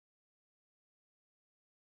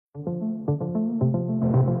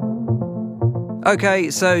Okay,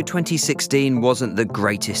 so 2016 wasn't the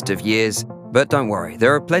greatest of years, but don't worry,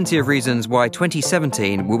 there are plenty of reasons why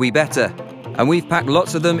 2017 will be better. And we've packed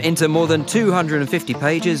lots of them into more than 250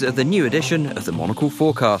 pages of the new edition of the Monocle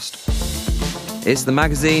Forecast. It's the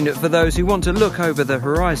magazine for those who want to look over the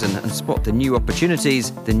horizon and spot the new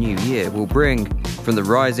opportunities the new year will bring. From the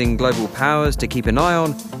rising global powers to keep an eye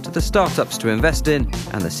on, to the startups to invest in,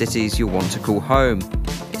 and the cities you'll want to call home.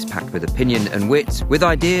 It's packed with opinion and wit, with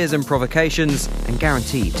ideas and provocations, and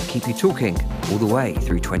guaranteed to keep you talking all the way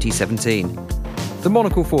through 2017. The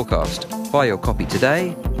Monocle Forecast. Buy your copy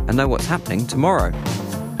today and know what's happening tomorrow.